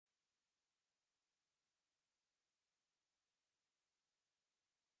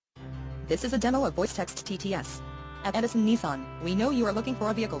This is a demo of voice text TTS. At Edison Nissan, we know you are looking for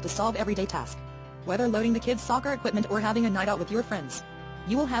a vehicle to solve everyday tasks. Whether loading the kids' soccer equipment or having a night out with your friends,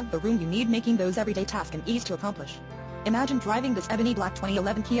 you will have the room you need, making those everyday tasks an ease to accomplish. Imagine driving this ebony black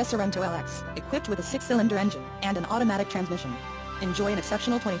 2011 Kia Sorento LX, equipped with a 6-cylinder engine and an automatic transmission. Enjoy an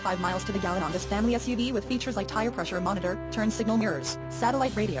exceptional 25 miles to the gallon on this family SUV with features like tire pressure monitor, turn signal mirrors,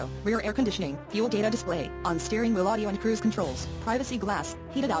 satellite radio, rear air conditioning, fuel data display, on steering wheel audio and cruise controls, privacy glass,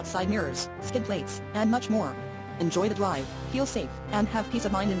 heated outside mirrors, skid plates, and much more. Enjoy the drive, feel safe, and have peace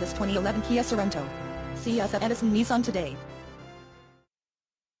of mind in this 2011 Kia Sorento. See us at Edison Nissan today.